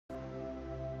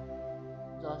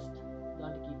Just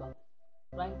don't give up.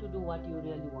 Trying to do what you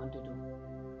really want to do.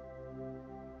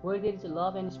 Where there is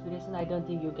love and inspiration, I don't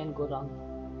think you can go wrong.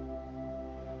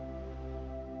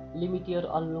 Limit your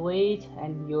always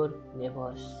and your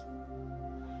nevers.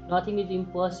 Nothing is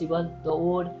impossible. The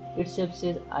word itself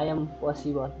says, I am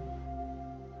possible.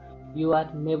 You are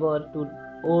never too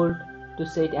old to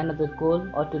set another goal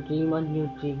or to dream a new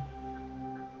dream.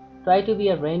 Try to be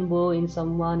a rainbow in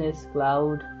someone else's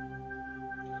cloud.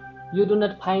 You do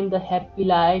not find the happy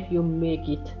life, you make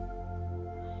it.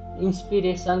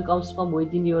 Inspiration comes from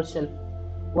within yourself.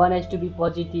 One has to be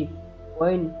positive.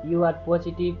 When you are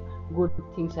positive, good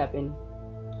things happen.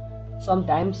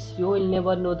 Sometimes you will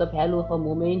never know the value of a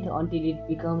moment until it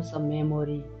becomes a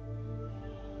memory.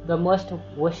 The most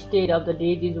wasted of the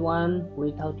days is one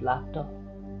without laughter.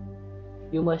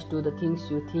 You must do the things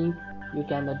you think you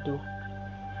cannot do.